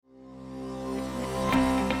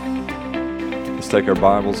Let's take our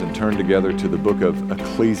Bibles and turn together to the book of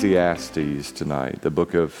Ecclesiastes tonight, the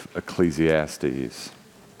book of Ecclesiastes.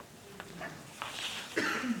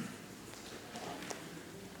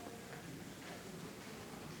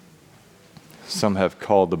 Some have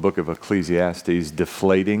called the book of Ecclesiastes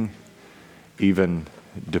deflating, even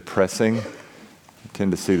depressing. I tend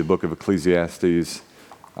to see the book of Ecclesiastes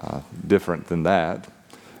different than that,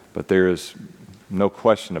 but there is no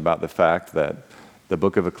question about the fact that the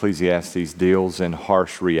book of Ecclesiastes deals in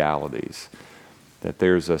harsh realities, that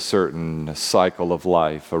there's a certain cycle of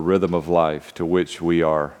life, a rhythm of life to which we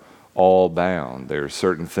are all bound. There are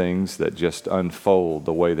certain things that just unfold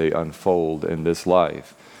the way they unfold in this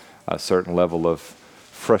life, a certain level of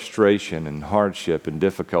frustration and hardship and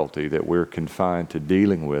difficulty that we're confined to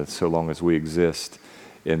dealing with so long as we exist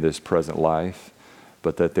in this present life,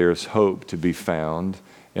 but that there's hope to be found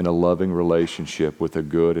in a loving relationship with a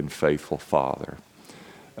good and faithful Father.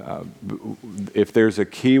 If there's a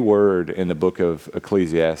key word in the book of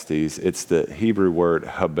Ecclesiastes, it's the Hebrew word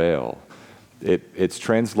habel. It's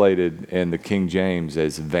translated in the King James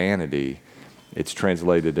as vanity. It's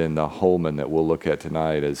translated in the Holman that we'll look at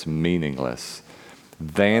tonight as meaningless.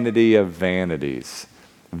 Vanity of vanities,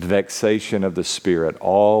 vexation of the spirit,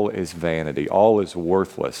 all is vanity, all is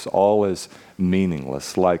worthless, all is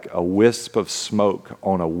meaningless, like a wisp of smoke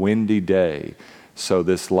on a windy day. So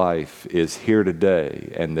this life is here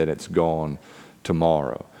today, and then it's gone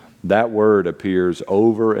tomorrow. That word appears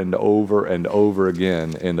over and over and over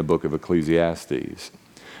again in the book of Ecclesiastes.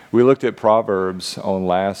 We looked at Proverbs on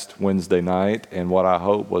last Wednesday night, and what I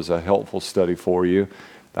hope was a helpful study for you.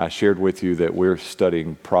 I shared with you that we're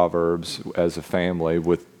studying Proverbs as a family.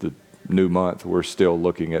 With the new month, we're still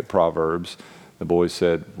looking at Proverbs. The boys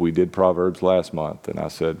said, we did Proverbs last month, and I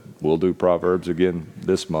said, we'll do Proverbs again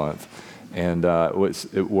this month. And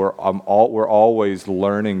we're always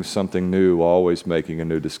learning something new, always making a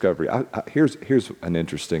new discovery. Here's an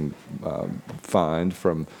interesting find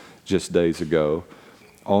from just days ago.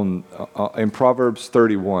 In Proverbs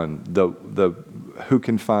 31, the who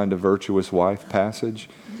can find a virtuous wife passage,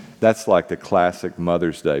 that's like the classic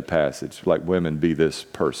Mother's Day passage, like women be this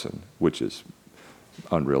person, which is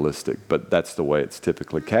unrealistic, but that's the way it's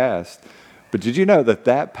typically cast. But did you know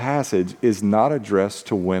that passage is not addressed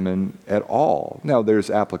to women at all? Now, there's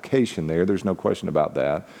application there. There's no question about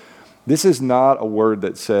that. This is not a word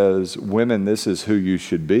that says, women, this is who you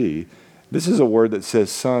should be. This is a word that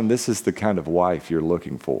says, son, this is the kind of wife you're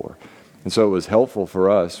looking for. And so it was helpful for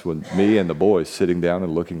us, when me and the boys sitting down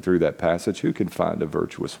and looking through that passage, who can find a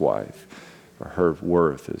virtuous wife? Her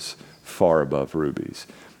worth is far above rubies.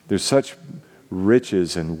 There's such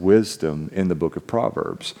riches and wisdom in the book of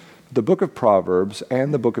Proverbs. The book of Proverbs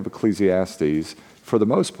and the book of Ecclesiastes, for the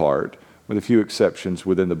most part, with a few exceptions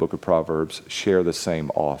within the book of Proverbs, share the same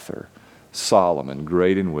author, Solomon,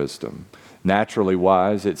 great in wisdom. Naturally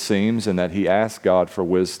wise, it seems, in that he asked God for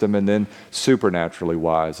wisdom, and then supernaturally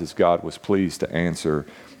wise as God was pleased to answer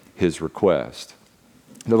his request.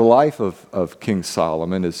 Now, the life of King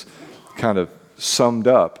Solomon is kind of summed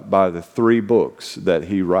up by the three books that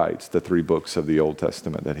he writes, the three books of the Old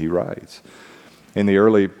Testament that he writes. In the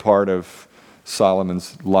early part of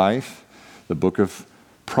Solomon's life, the book of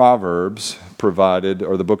Proverbs provided,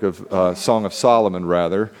 or the book of Song of Solomon,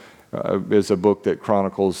 rather, is a book that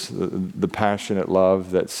chronicles the passionate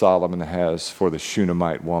love that Solomon has for the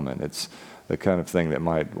Shunammite woman. It's the kind of thing that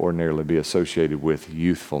might ordinarily be associated with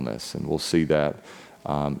youthfulness, and we'll see that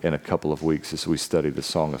in a couple of weeks as we study the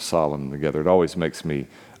Song of Solomon together. It always makes me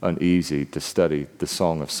uneasy to study the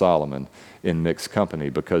Song of Solomon in mixed company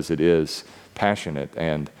because it is passionate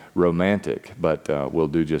and romantic, but we'll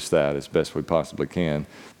do just that as best we possibly can.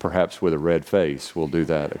 Perhaps with a red face, we'll do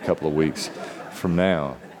that a couple of weeks from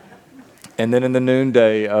now. And then in the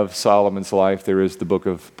noonday of Solomon's life, there is the book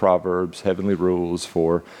of Proverbs, heavenly rules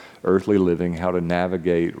for earthly living, how to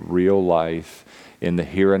navigate real life in the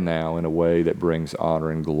here and now in a way that brings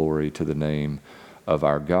honor and glory to the name of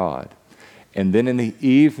our God. And then in the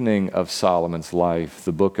evening of Solomon's life,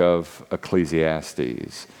 the book of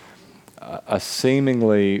Ecclesiastes, a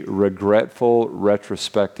seemingly regretful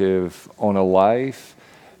retrospective on a life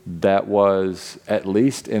that was, at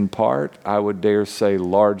least in part, I would dare say,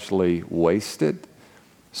 largely wasted.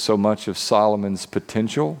 So much of Solomon's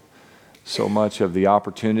potential, so much of the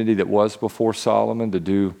opportunity that was before Solomon to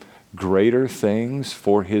do greater things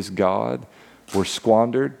for his God were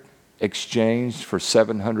squandered, exchanged for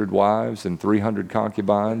 700 wives and 300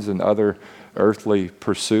 concubines and other earthly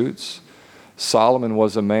pursuits. Solomon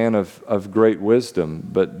was a man of great wisdom,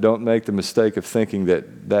 but don't make the mistake of thinking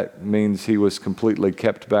that means he was completely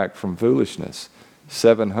kept back from foolishness.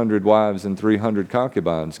 700 wives and 300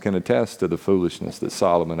 concubines can attest to the foolishness that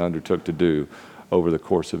Solomon undertook to do over the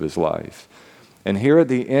course of his life. And here at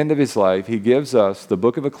the end of his life, he gives us the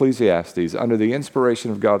book of Ecclesiastes under the inspiration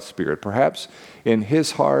of God's Spirit, perhaps in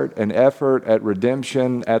his heart an effort at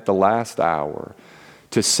redemption at the last hour,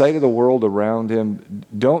 to say to the world around him,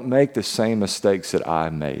 don't make the same mistakes that I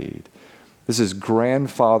made. This is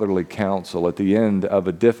grandfatherly counsel at the end of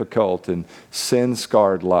a difficult and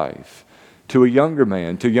sin-scarred life. To a younger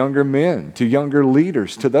man, to younger men, to younger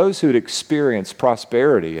leaders, to those who had experienced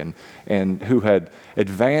prosperity and who had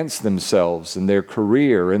advanced themselves in their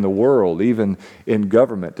career in the world, even in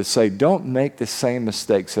government, to say, don't make the same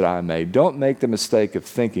mistakes that I made. Don't make the mistake of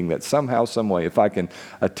thinking that somehow, some way, if I can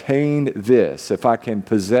attain this, if I can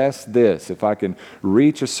possess this, if I can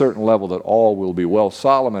reach a certain level, that all will be well.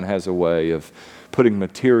 Solomon has a way of putting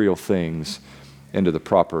material things into the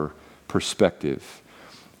proper perspective.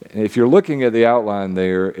 If you're looking at the outline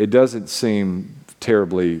there, it doesn't seem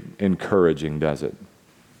terribly encouraging, does it?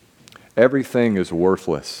 Everything is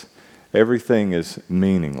worthless. Everything is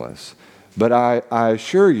meaningless. But I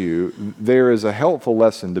assure you, there is a helpful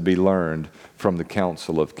lesson to be learned from the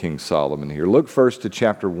counsel of King Solomon here. Look first to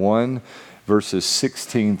chapter 1, verses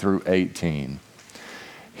 16 through 18.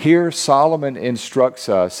 Here, Solomon instructs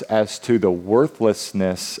us as to the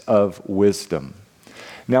worthlessness of wisdom.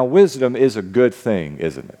 Now, wisdom is a good thing,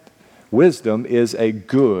 isn't it? Wisdom is a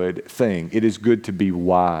good thing. It is good to be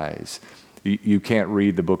wise. You can't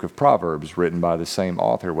read the book of Proverbs written by the same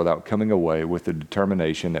author without coming away with the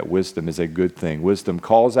determination that wisdom is a good thing. Wisdom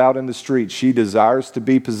calls out in the street. She desires to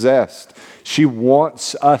be possessed. She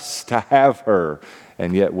wants us to have her,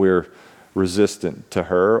 and yet we're resistant to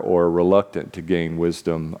her or reluctant to gain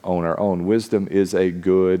wisdom on our own. Wisdom is a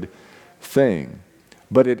good thing,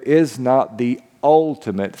 but it is not the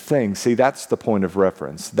ultimate thing. See, that's the point of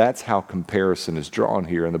reference. That's how comparison is drawn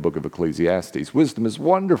here in the book of Ecclesiastes. Wisdom is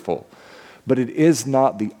wonderful, but it is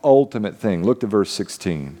not the ultimate thing. Look to verse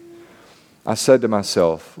 16. I said to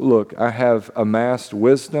myself, look, I have amassed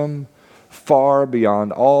wisdom far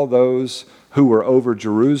beyond all those who were over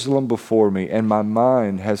Jerusalem before me, and my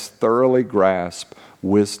mind has thoroughly grasped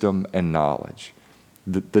wisdom and knowledge.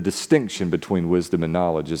 The distinction between wisdom and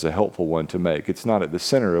knowledge is a helpful one to make. It's not at the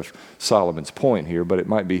center of Solomon's point here, but it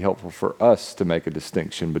might be helpful for us to make a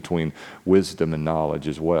distinction between wisdom and knowledge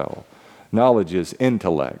as well. Knowledge is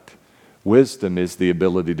intellect. Wisdom is the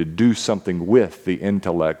ability to do something with the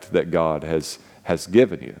intellect that God has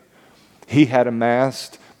given you. He had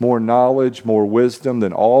amassed more knowledge, more wisdom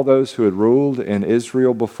than all those who had ruled in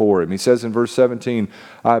Israel before him. He says in verse 17,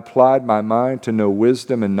 I applied my mind to know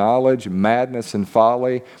wisdom and knowledge, madness and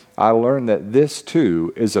folly. I learned that this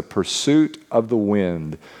too is a pursuit of the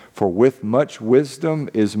wind. For with much wisdom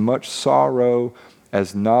is much sorrow.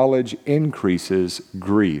 As knowledge increases,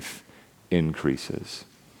 grief increases.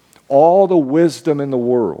 All the wisdom in the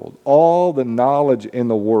world, all the knowledge in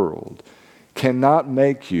the world cannot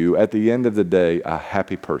make you, at the end of the day, a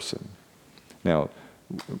happy person. Now,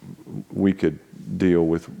 we could deal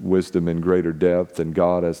with wisdom in greater depth and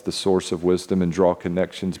God as the source of wisdom and draw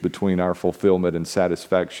connections between our fulfillment and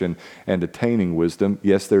satisfaction and attaining wisdom.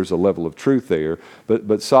 Yes, there's a level of truth there,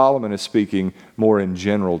 but Solomon is speaking more in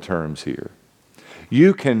general terms here.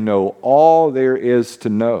 You can know all there is to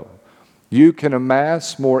know. You can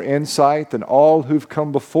amass more insight than all who've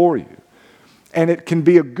come before you. And it can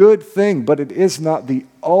be a good thing, but it is not the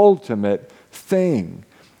ultimate thing.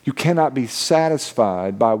 You cannot be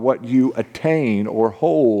satisfied by what you attain or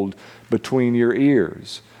hold between your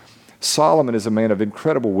ears. Solomon is a man of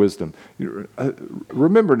incredible wisdom.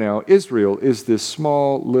 Remember now, Israel is this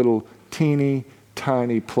small, little, teeny,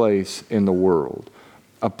 tiny place in the world.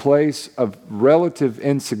 A place of relative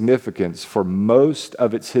insignificance for most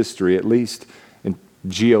of its history, at least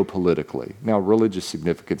geopolitically. Now, religious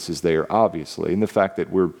significance is there, obviously, and the fact that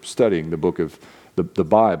we're studying the book of the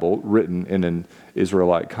Bible written in an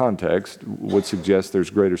Israelite context would suggest there's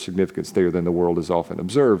greater significance there than the world is often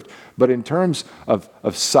observed. But in terms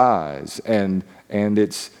of size and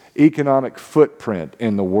its economic footprint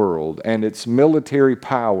in the world and its military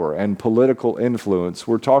power and political influence,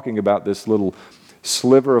 we're talking about this little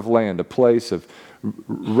sliver of land, a place of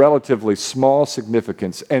relatively small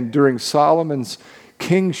significance. And during Solomon's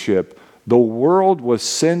kingship, the world was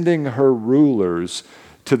sending her rulers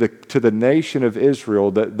to the nation of Israel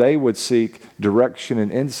that they would seek direction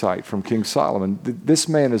and insight from King Solomon. This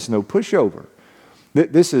man is no pushover.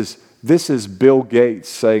 This is Bill Gates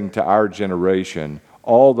saying to our generation,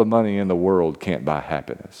 all the money in the world can't buy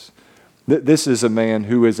happiness. This is a man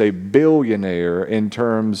who is a billionaire in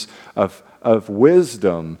terms of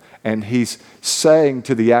wisdom And he's saying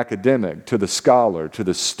to the academic, to the scholar, to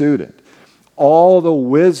the student, all the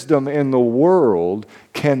wisdom in the world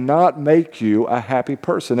cannot make you a happy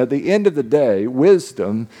person. At the end of the day,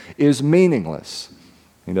 wisdom is meaningless.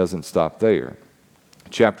 He doesn't stop there.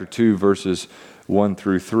 Chapter 2, verses 1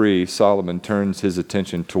 through 3, Solomon turns his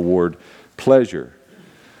attention toward pleasure.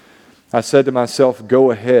 I said to myself,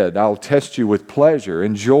 go ahead, I'll test you with pleasure.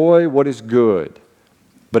 Enjoy what is good.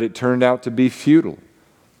 But it turned out to be futile.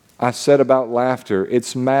 I said about laughter,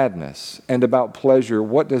 it's madness. And about pleasure,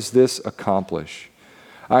 what does this accomplish?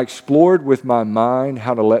 I explored with my mind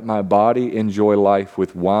how to let my body enjoy life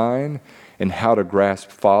with wine and how to grasp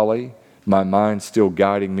folly, my mind still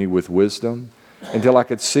guiding me with wisdom, until I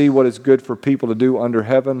could see what is good for people to do under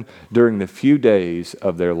heaven during the few days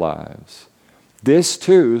of their lives. This,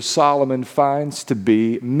 too, Solomon finds to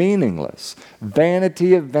be meaningless.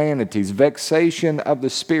 Vanity of vanities, vexation of the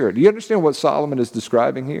spirit. Do you understand what Solomon is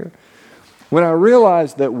describing here? When I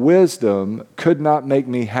realized that wisdom could not make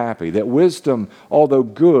me happy, that wisdom, although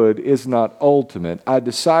good, is not ultimate, I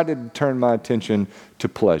decided to turn my attention to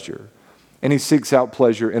pleasure. And he seeks out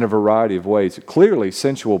pleasure in a variety of ways. Clearly,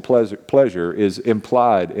 sensual pleasure is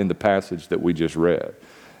implied in the passage that we just read.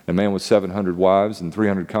 A man with 700 wives and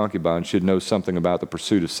 300 concubines should know something about the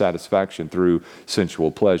pursuit of satisfaction through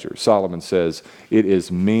sensual pleasure. Solomon says it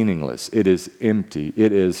is meaningless, it is empty,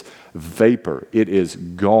 it is vapor, it is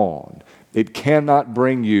gone. It cannot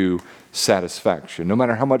bring you satisfaction. No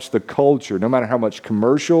matter how much the culture, no matter how much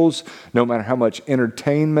commercials, no matter how much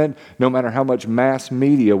entertainment, no matter how much mass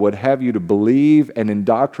media would have you to believe and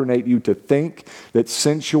indoctrinate you to think that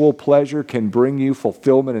sensual pleasure can bring you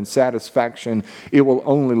fulfillment and satisfaction, it will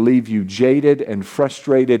only leave you jaded and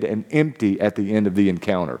frustrated and empty at the end of the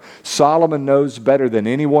encounter. Solomon knows better than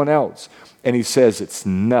anyone else, and he says it's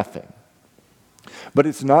nothing. But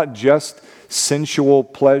it's not just sensual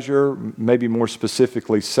pleasure, maybe more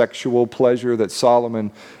specifically sexual pleasure that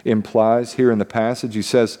Solomon implies here in the passage. He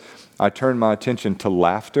says, I turned my attention to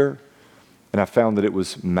laughter, and I found that it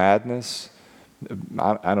was madness.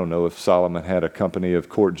 I don't know if Solomon had a company of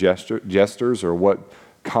court jesters or what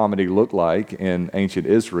comedy looked like in ancient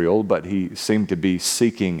Israel, but he seemed to be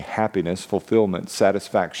seeking happiness, fulfillment,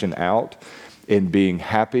 satisfaction out in being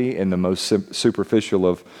happy in the most superficial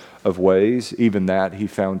of ways. Even that he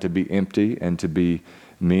found to be empty and to be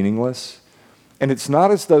meaningless. And it's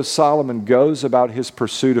not as though Solomon goes about his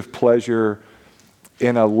pursuit of pleasure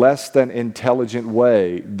in a less than intelligent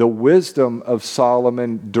way. The wisdom of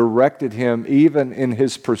Solomon directed him even in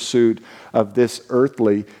his pursuit of this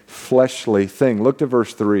earthly, fleshly thing. Look to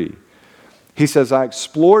verse 3. He says, I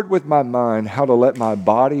explored with my mind how to let my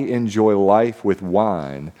body enjoy life with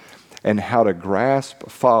wine and how to grasp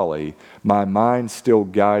folly, my mind still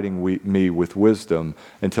guiding me with wisdom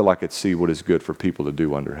until I could see what is good for people to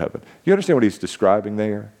do under heaven. You understand what he's describing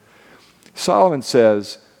there? Solomon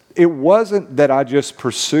says, it wasn't that I just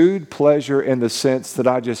pursued pleasure in the sense that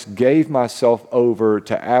I just gave myself over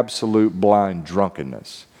to absolute blind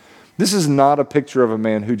drunkenness. This is not a picture of a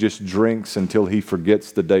man who just drinks until he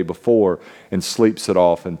forgets the day before and sleeps it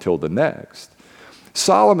off until the next.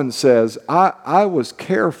 Solomon says, I was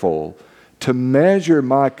careful to measure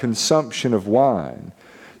my consumption of wine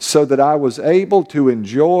so that I was able to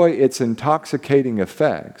enjoy its intoxicating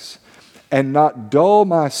effects and not dull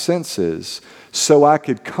my senses so I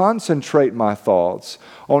could concentrate my thoughts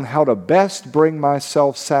on how to best bring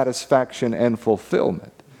myself satisfaction and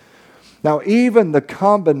fulfillment. Now, even the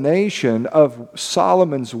combination of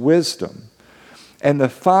Solomon's wisdom and the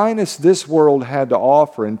finest this world had to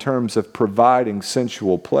offer in terms of providing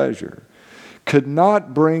sensual pleasure could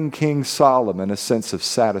not bring King Solomon a sense of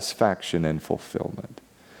satisfaction and fulfillment.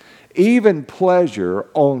 Even pleasure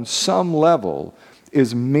on some level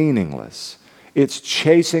is meaningless. It's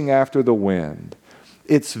chasing after the wind.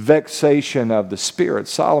 It's vexation of the spirit.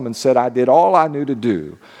 Solomon said, I did all I knew to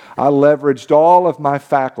do. I leveraged all of my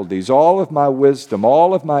faculties, all of my wisdom,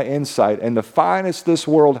 all of my insight, and the finest this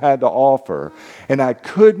world had to offer. And I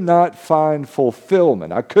could not find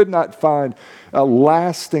fulfillment. I could not find a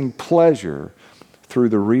lasting pleasure through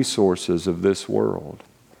the resources of this world.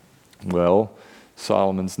 Well,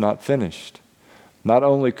 Solomon's not finished. Not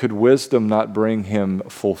only could wisdom not bring him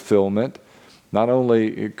fulfillment, not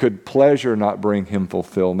only could pleasure not bring him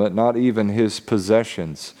fulfillment, not even his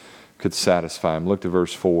possessions could satisfy him. Look to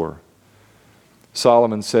verse 4.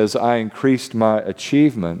 Solomon says, I increased my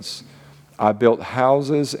achievements. I built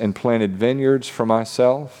houses and planted vineyards for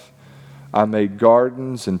myself. I made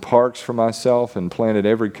gardens and parks for myself and planted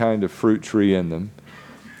every kind of fruit tree in them.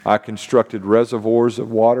 I constructed reservoirs of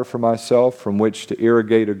water for myself from which to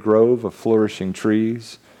irrigate a grove of flourishing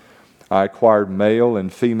trees. I acquired male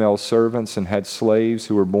and female servants and had slaves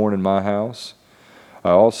who were born in my house. I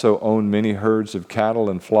also owned many herds of cattle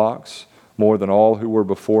and flocks, more than all who were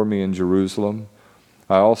before me in Jerusalem.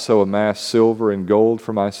 I also amassed silver and gold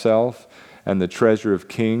for myself and the treasure of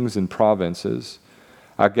kings and provinces.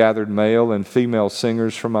 I gathered male and female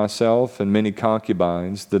singers for myself and many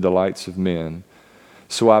concubines, the delights of men.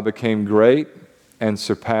 So I became great and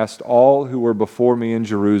surpassed all who were before me in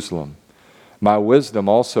Jerusalem. My wisdom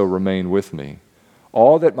also remained with me.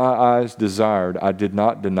 All that my eyes desired, I did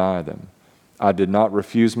not deny them. I did not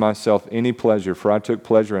refuse myself any pleasure, for I took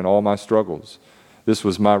pleasure in all my struggles. This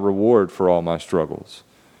was my reward for all my struggles.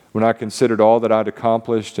 When I considered all that I'd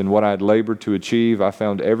accomplished and what I had labored to achieve, I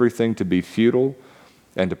found everything to be futile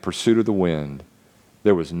and a pursuit of the wind.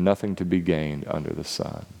 There was nothing to be gained under the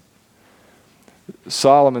sun.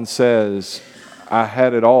 Solomon says, I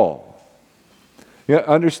had it all. You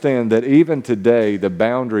understand that even today, the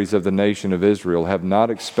boundaries of the nation of Israel have not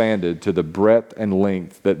expanded to the breadth and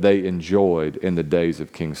length that they enjoyed in the days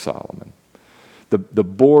of King Solomon. The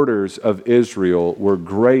borders of Israel were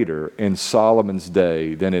greater in Solomon's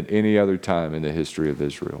day than at any other time in the history of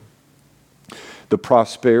Israel. The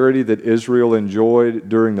prosperity that Israel enjoyed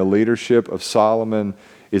during the leadership of Solomon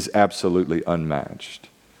is absolutely unmatched.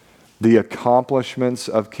 The accomplishments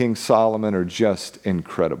of King Solomon are just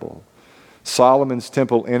incredible. Solomon's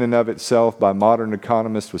temple in and of itself, by modern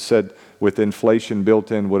economists, was said with inflation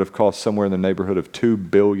built in, would have cost somewhere in the neighborhood of $2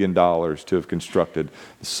 billion to have constructed.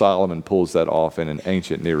 Solomon pulls that off in an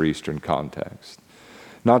ancient Near Eastern context.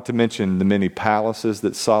 Not to mention the many palaces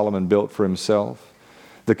that Solomon built for himself,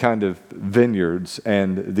 the kind of vineyards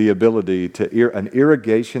and the ability to, an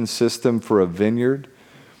irrigation system for a vineyard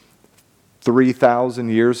 3,000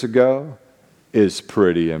 years ago is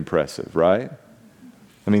pretty impressive, right?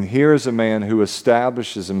 I mean, here's a man who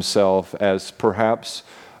establishes himself as perhaps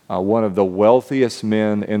one of the wealthiest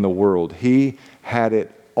men in the world. He had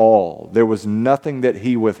it all. There was nothing that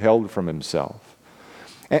he withheld from himself.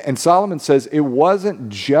 And Solomon says, it wasn't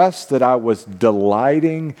just that I was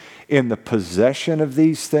delighting in the possession of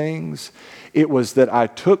these things. It was that I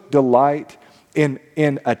took delight in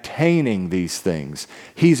attaining these things.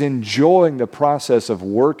 He's enjoying the process of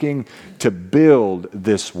working to build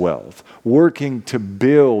this wealth, working to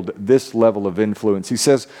build this level of influence. He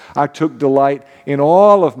says, I took delight in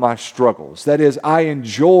all of my struggles. That is, I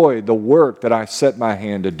enjoyed the work that I set my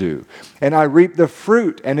hand to do. And I reaped the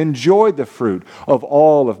fruit and enjoyed the fruit of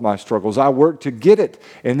all of my struggles. I worked to get it,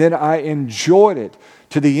 and then I enjoyed it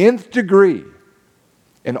to the nth degree.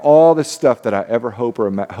 And all the stuff that I ever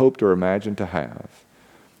hoped or imagined to have,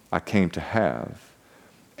 I came to have.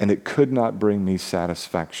 And it could not bring me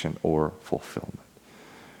satisfaction or fulfillment.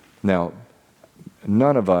 Now,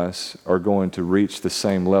 none of us are going to reach the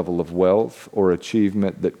same level of wealth or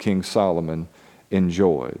achievement that King Solomon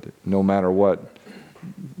enjoyed, no matter what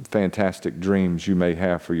fantastic dreams you may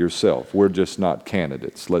have for yourself. We're just not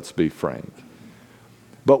candidates, let's be frank.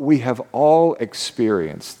 But we have all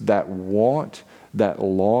experienced that want, that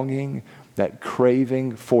longing, that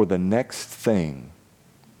craving for the next thing.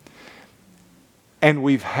 And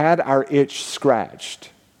we've had our itch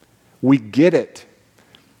scratched. We get it.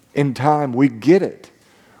 In time, we get it.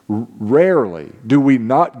 Rarely do we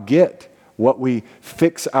not get what we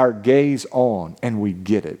fix our gaze on, and we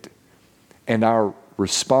get it. And our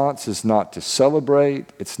response is not to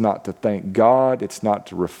celebrate, it's not to thank God, it's not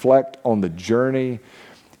to reflect on the journey.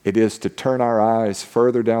 It is to turn our eyes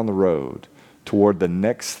further down the road toward the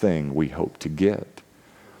next thing we hope to get.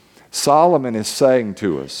 Solomon is saying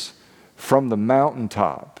to us, from the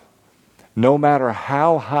mountaintop, no matter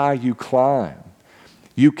how high you climb,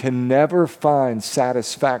 you can never find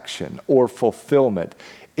satisfaction or fulfillment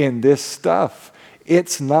in this stuff.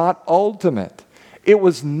 It's not ultimate. It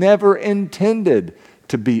was never intended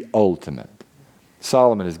to be ultimate.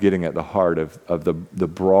 Solomon is getting at the heart of the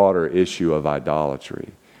broader issue of idolatry.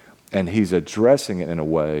 And he's addressing it in a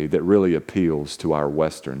way that really appeals to our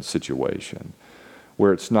Western situation,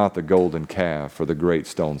 where it's not the golden calf or the great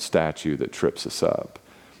stone statue that trips us up.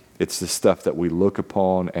 It's the stuff that we look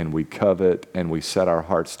upon and we covet and we set our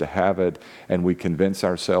hearts to have it, and we convince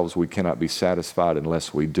ourselves we cannot be satisfied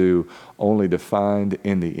unless we do, only to find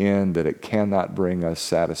in the end that it cannot bring us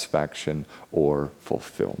satisfaction or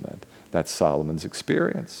fulfillment. That's Solomon's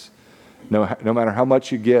experience. No matter how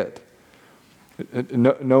much you get,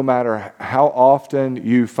 no matter how often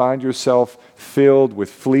you find yourself filled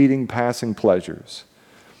with fleeting, passing pleasures,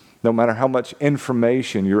 no matter how much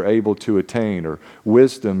information you're able to attain or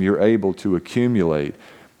wisdom you're able to accumulate,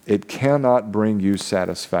 it cannot bring you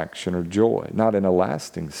satisfaction or joy. Not in a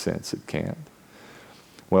lasting sense, it can't.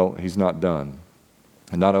 Well, he's not done.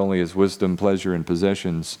 And not only is wisdom, pleasure, and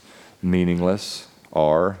possessions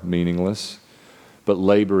are meaningless, but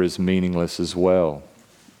labor is meaningless as well.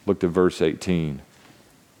 Look to verse 18.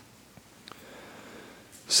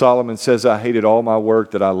 Solomon says, I hated all my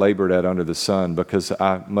work that I labored at under the sun, because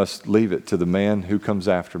I must leave it to the man who comes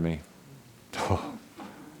after me.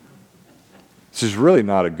 This is really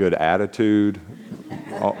not a good attitude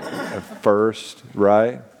at first,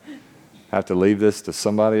 right? Have to leave this to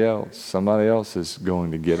somebody else. Somebody else is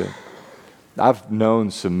going to get it. I've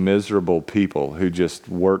known some miserable people who just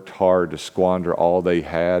worked hard to squander all they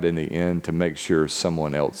had in the end to make sure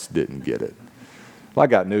someone else didn't get it. Well, I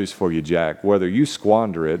got news for you, Jack. Whether you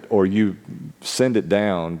squander it or you send it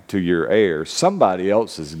down to your heir, somebody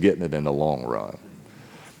else is getting it in the long run.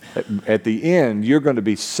 At the end, you're going to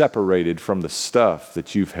be separated from the stuff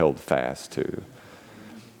that you've held fast to.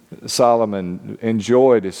 Solomon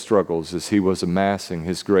enjoyed his struggles as he was amassing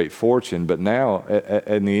his great fortune, but now,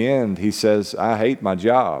 in the end, he says, I hate my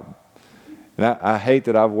job. And I hate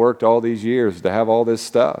that I've worked all these years to have all this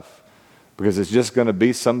stuff, because it's just going to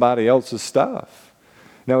be somebody else's stuff.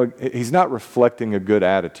 Now, he's not reflecting a good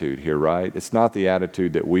attitude here, right? It's not the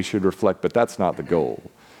attitude that we should reflect, but that's not the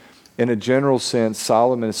goal. In a general sense,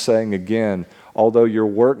 Solomon is saying again, although your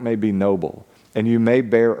work may be noble, and you may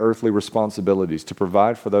bear earthly responsibilities to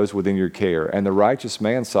provide for those within your care, and the righteous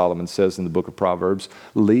man, Solomon says in the book of Proverbs,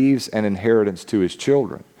 leaves an inheritance to his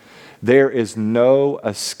children, there is no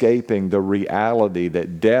escaping the reality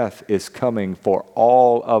that death is coming for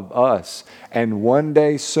all of us. And one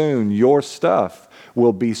day soon, your stuff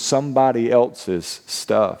will be somebody else's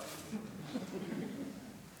stuff.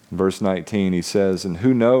 Verse 19, he says, and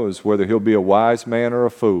who knows whether he'll be a wise man or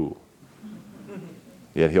a fool?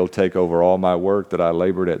 Yet he'll take over all my work that I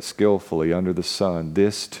labored at skillfully under the sun.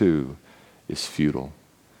 This too is futile.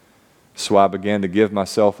 So I began to give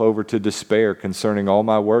myself over to despair concerning all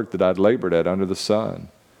my work that I'd labored at under the sun.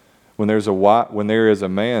 When there is a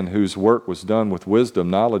man whose work was done with wisdom,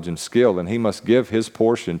 knowledge, and skill, and he must give his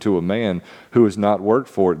portion to a man who has not worked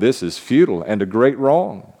for it, this is futile and a great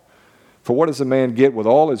wrong. For what does a man get with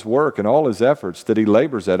all his work and all his efforts that he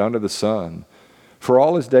labors at under the sun? For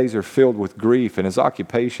all his days are filled with grief, and his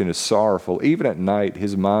occupation is sorrowful. Even at night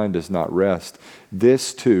his mind does not rest.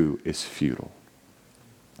 This too is futile.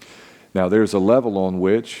 Now there's a level on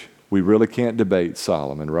which we really can't debate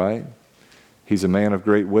Solomon, right? He's a man of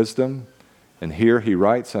great wisdom, and here he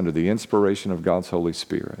writes under the inspiration of God's Holy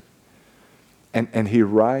Spirit. And he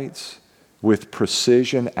writes with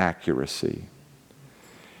precision accuracy.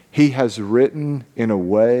 He has written in a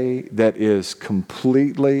way that is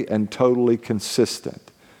completely and totally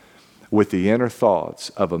consistent with the inner thoughts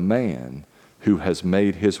of a man who has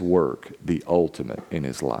made his work the ultimate in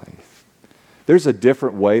his life. There's a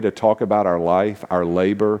different way to talk about our life, our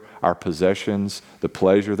labor, our possessions, the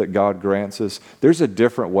pleasure that God grants us. There's a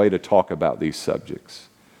different way to talk about these subjects.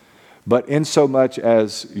 But insomuch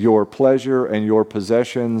as your pleasure and your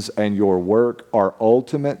possessions and your work are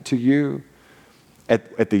ultimate to you,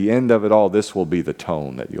 at the end of it all, this will be the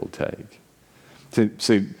tone that you'll take.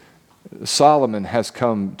 See, Solomon has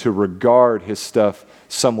come to regard his stuff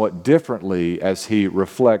somewhat differently as he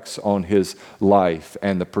reflects on his life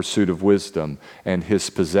and the pursuit of wisdom and his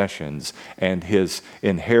possessions and his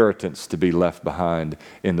inheritance to be left behind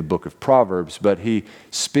in the book of Proverbs. But he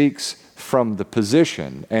speaks from the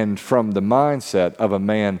position and from the mindset of a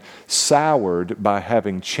man soured by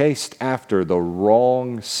having chased after the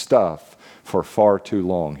wrong stuff for far too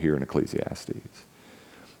long here in Ecclesiastes.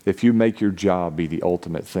 If you make your job be the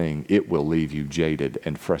ultimate thing, it will leave you jaded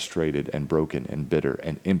and frustrated and broken and bitter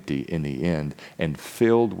and empty in the end and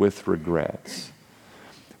filled with regrets.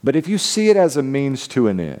 But if you see it as a means to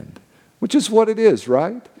an end, which is what it is,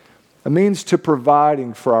 right? A means to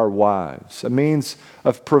providing for our wives, a means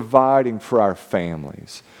of providing for our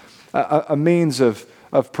families, a means of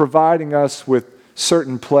providing us with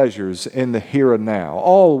certain pleasures in the here and now,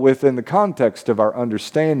 all within the context of our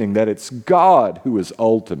understanding that it's God who is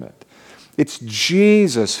ultimate. It's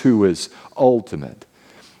Jesus who is ultimate.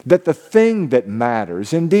 That the thing that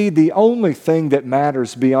matters, indeed the only thing that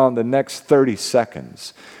matters beyond the next 30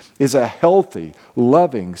 seconds, is a healthy,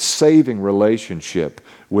 loving, saving relationship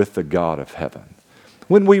with the God of heaven.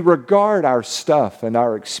 When we regard our stuff and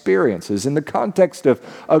our experiences in the context of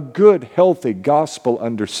a good, healthy gospel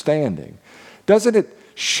understanding, doesn't it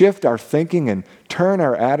shift our thinking and turn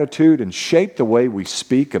our attitude and shape the way we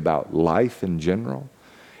speak about life in general?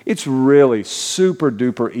 It's really super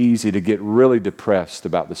duper easy to get really depressed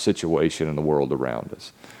about the situation in the world around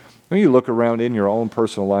us. When you look around in your own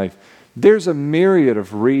personal life, there's a myriad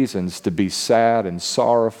of reasons to be sad and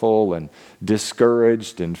sorrowful and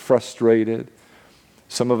discouraged and frustrated.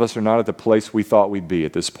 Some of us are not at the place we thought we'd be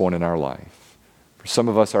at this point in our life. For some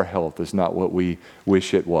of us, our health is not what we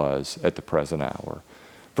wish it was at the present hour.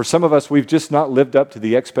 For some of us, we've just not lived up to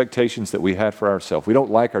the expectations that we had for ourselves. We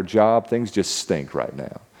don't like our job. Things just stink right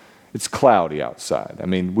now. It's cloudy outside. I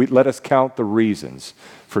mean, let us count the reasons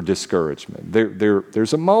for discouragement.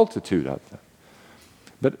 There's a multitude of them.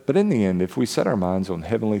 But in the end, if we set our minds on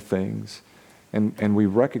heavenly things and we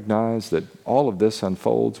recognize that all of this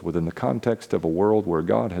unfolds within the context of a world where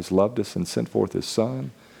God has loved us and sent forth His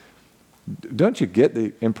Son, don't you get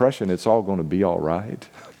the impression it's all going to be all right?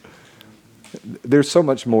 There's so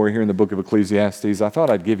much more here in the book of Ecclesiastes. I thought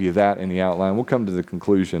I'd give you that in the outline. We'll come to the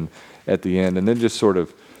conclusion at the end and then just sort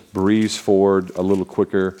of breeze forward a little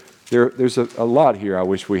quicker. There's a lot here I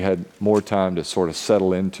wish we had more time to sort of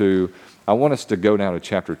settle into. I want us to go now to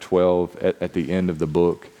chapter 12 at the end of the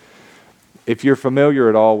book. If you're familiar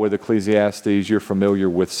at all with Ecclesiastes, you're familiar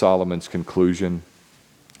with Solomon's conclusion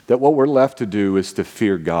that what we're left to do is to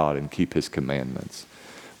fear God and keep His commandments.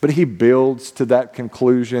 But he builds to that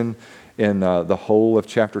conclusion in the whole of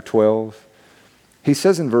chapter 12. He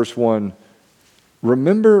says in verse 1,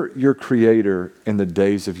 remember your Creator in the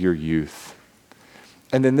days of your youth.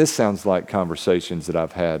 And then this sounds like conversations that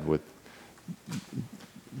I've had with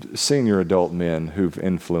senior adult men who've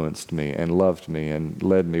influenced me and loved me and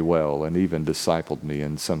led me well and even discipled me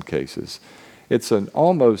in some cases. It's an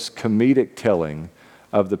almost comedic telling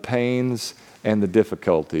of the pains and the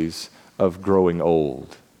difficulties of growing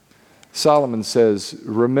old. Solomon says,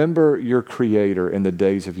 remember your Creator in the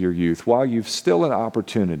days of your youth. While you've still an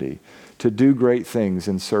opportunity to do great things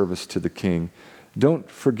in service to the King, don't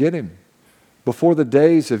forget Him. Before the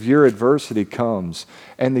days of your adversity comes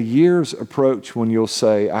and the years approach when you'll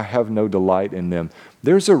say, I have no delight in them.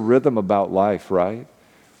 There's a rhythm about life, right?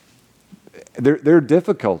 There are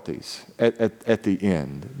difficulties at the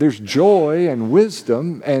end. There's joy and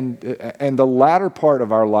wisdom, and the latter part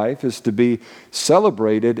of our life is to be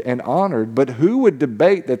celebrated and honored. But who would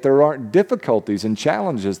debate that there aren't difficulties and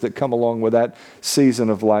challenges that come along with that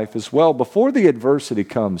season of life as well? Before the adversity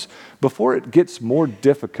comes, before it gets more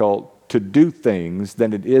difficult to do things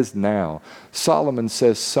than it is now, Solomon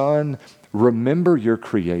says, son, remember your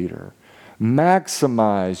Creator.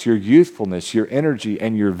 Maximize your youthfulness, your energy,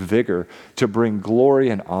 and your vigor to bring glory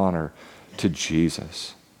and honor to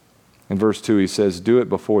Jesus. In verse 2, he says, do it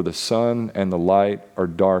before the sun and the light are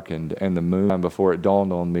darkened and the moon. Before it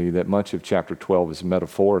dawned on me that much of chapter 12 is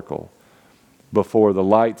metaphorical. Before the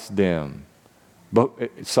lights dim. But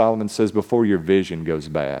Solomon says, before your vision goes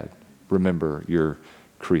bad, remember your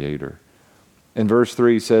Creator. In verse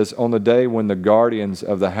 3, he says, on the day when the guardians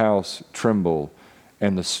of the house tremble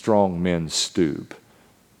and the strong men stoop,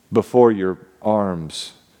 before your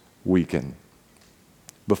arms weaken,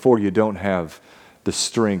 before you don't have the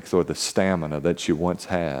strength or the stamina that you once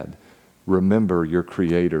had, remember your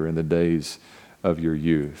Creator in the days of your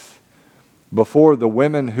youth. Before the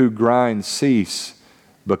women who grind cease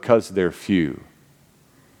because they're few.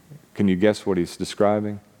 Can you guess what he's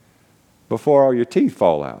describing? Before all your teeth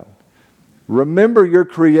fall out. Remember your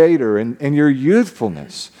Creator in your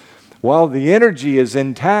youthfulness. While the energy is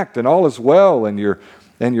intact and all is well and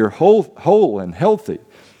you're whole and healthy.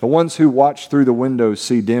 The ones who watch through the windows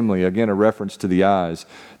see dimly, again a reference to the eyes.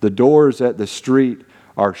 The doors at the street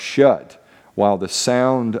are shut while the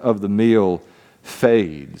sound of the meal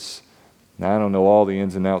fades. Now, I don't know all the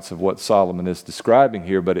ins and outs of what Solomon is describing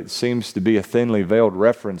here, but it seems to be a thinly veiled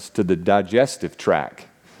reference to the digestive tract.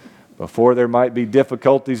 Before there might be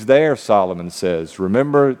difficulties there, Solomon says,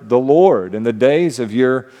 remember the Lord in the days of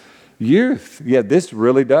your youth. Yeah, this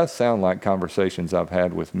really does sound like conversations I've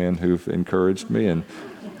had with men who've encouraged me and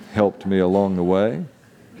helped me along the way.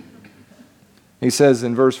 He says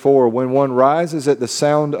in verse 4, when one rises at the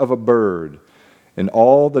sound of a bird and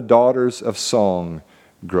all the daughters of song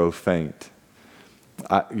grow faint.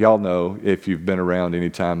 Y'all know, if you've been around any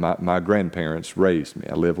time, my grandparents raised me.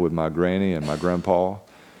 I lived with my granny and my grandpa.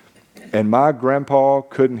 And my grandpa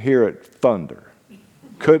couldn't hear it thunder.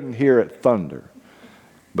 Couldn't hear it thunder.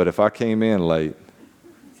 But if I came in late,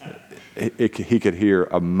 he could hear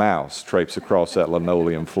a mouse traipse across that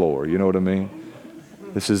linoleum floor. You know what I mean?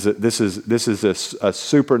 This is a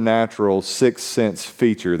supernatural sixth sense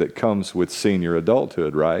feature that comes with senior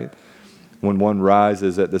adulthood, right? When one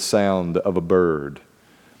rises at the sound of a bird.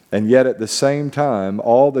 And yet at the same time,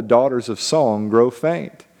 all the daughters of song grow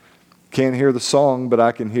faint. Can't hear the song, but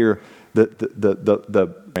I can hear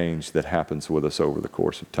the range that happens with us over the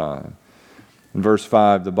course of time. In verse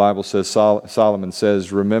 5, the Bible says, Solomon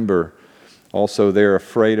says, remember, also they're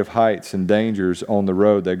afraid of heights and dangers on the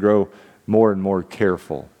road. They grow more and more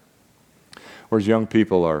careful. Whereas young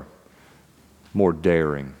people are more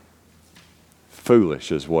daring.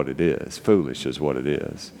 Foolish is what it is. Foolish is what it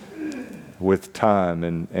is. With time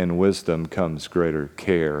and wisdom comes greater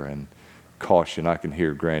care and caution. I can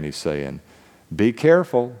hear Granny saying, be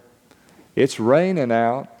careful. It's raining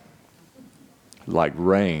out. Like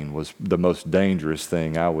rain was the most dangerous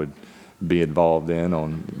thing I would be involved in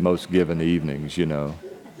on most given evenings, you know.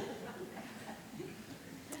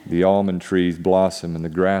 The almond trees blossom and the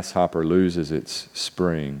grasshopper loses its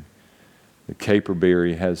spring. The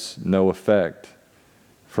caperberry has no effect,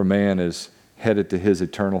 for man is headed to his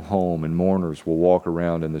eternal home, and mourners will walk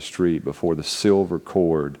around in the street before the silver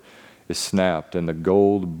cord is snapped and the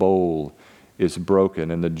gold bowl is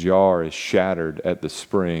broken and the jar is shattered at the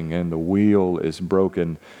spring and the wheel is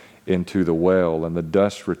broken into the well and the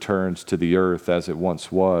dust returns to the earth as it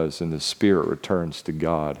once was and the spirit returns to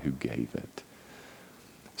God who gave it.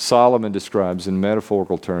 Solomon describes in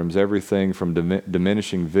metaphorical terms everything from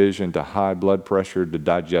diminishing vision to high blood pressure to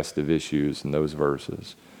digestive issues in those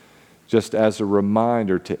verses. Just as a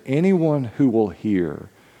reminder to anyone who will hear,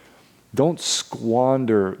 don't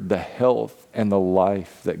squander the health and the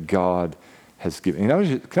life that God has given.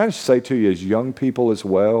 Can I just say to you as young people as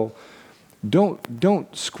well,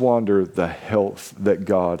 don't squander the health that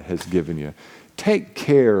God has given you. Take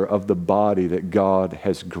care of the body that God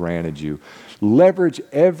has granted you. Leverage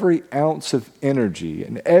every ounce of energy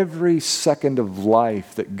and every second of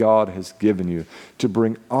life that God has given you to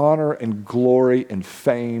bring honor and glory and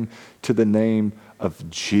fame to the name of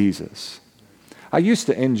Jesus. I used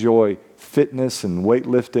to enjoy fitness and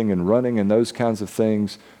weightlifting and running and those kinds of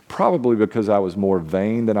things, probably because I was more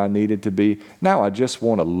vain than I needed to be. Now I just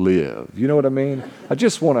want to live. You know what I mean? I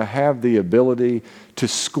just want to have the ability to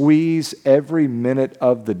squeeze every minute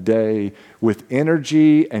of the day with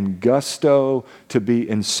energy and gusto to be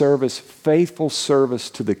in service, faithful service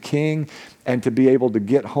to the King, and to be able to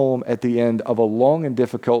get home at the end of a long and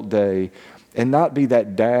difficult day and not be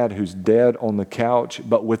that dad who's dead on the couch,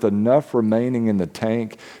 but with enough remaining in the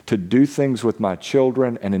tank to do things with my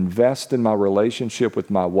children and invest in my relationship with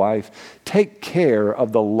my wife. Take care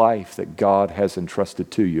of the life that God has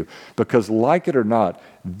entrusted to you. Because like it or not,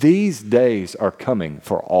 these days are coming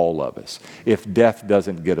for all of us if death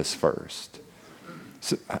doesn't get us first.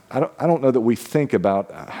 So I don't know that we think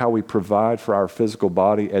about how we provide for our physical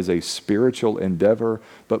body as a spiritual endeavor,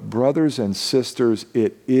 but brothers and sisters,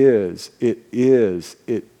 it is.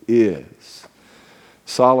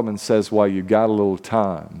 Solomon says, while you got a little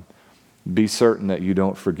time, be certain that you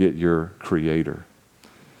don't forget your Creator.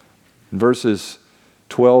 In verses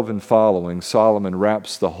 12 and following, Solomon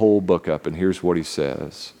wraps the whole book up, and here's what he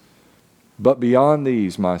says. But beyond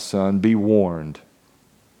these, my son, be warned.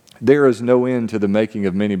 There is no end to the making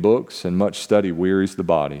of many books, and much study wearies the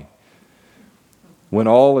body. When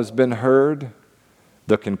all has been heard,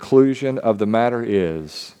 the conclusion of the matter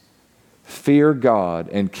is, fear God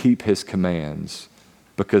and keep His commands,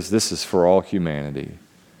 because this is for all humanity.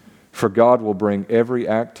 For God will bring every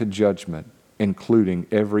act to judgment, including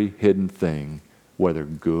every hidden thing, whether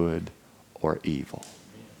good or evil.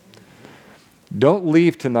 Don't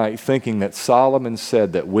leave tonight thinking that Solomon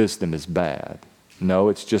said that wisdom is bad. No,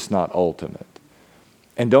 it's just not ultimate.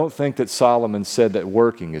 And don't think that Solomon said that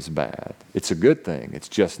working is bad. It's a good thing. It's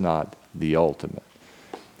just not the ultimate.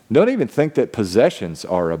 Don't even think that possessions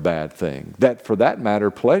are a bad thing. That, for that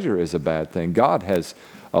matter, pleasure is a bad thing. God has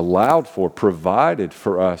allowed for, provided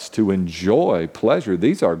for us to enjoy pleasure.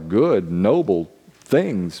 These are good, noble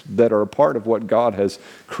things that are a part of what God has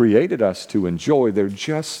created us to enjoy. They're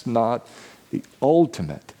just not the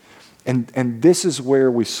ultimate. And this is where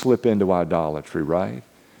we slip into idolatry, right?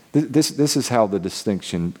 This is how the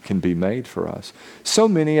distinction can be made for us. So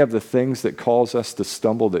many of the things that cause us to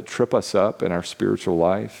stumble, that trip us up in our spiritual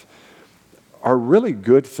life, are really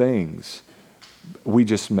good things. We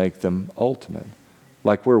just make them ultimate.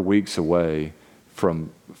 Like we're weeks away from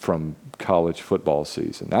college football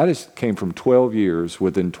season. I just came from 12 years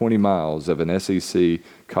within 20 miles of an SEC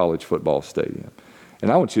college football stadium.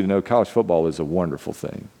 And I want you to know college football is a wonderful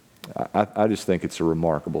thing. I just think it's a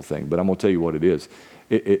remarkable thing. But I'm going to tell you what it is.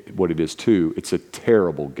 What it is too. It's a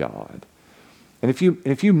terrible God. And if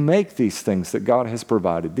you make these things that God has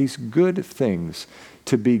provided, these good things,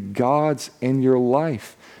 to be God's in your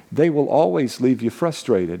life, they will always leave you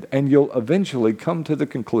frustrated. And you'll eventually come to the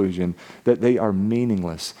conclusion that they are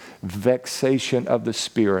meaningless. Vexation of the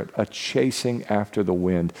spirit, a chasing after the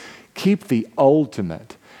wind. Keep the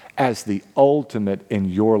ultimate as the ultimate in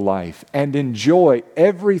your life and enjoy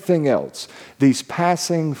everything else, these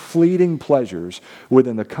passing, fleeting pleasures,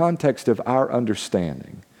 within the context of our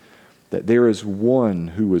understanding that there is one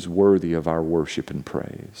who is worthy of our worship and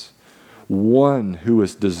praise, one who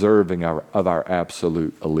is deserving of our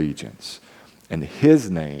absolute allegiance. And his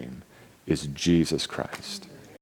name is Jesus Christ.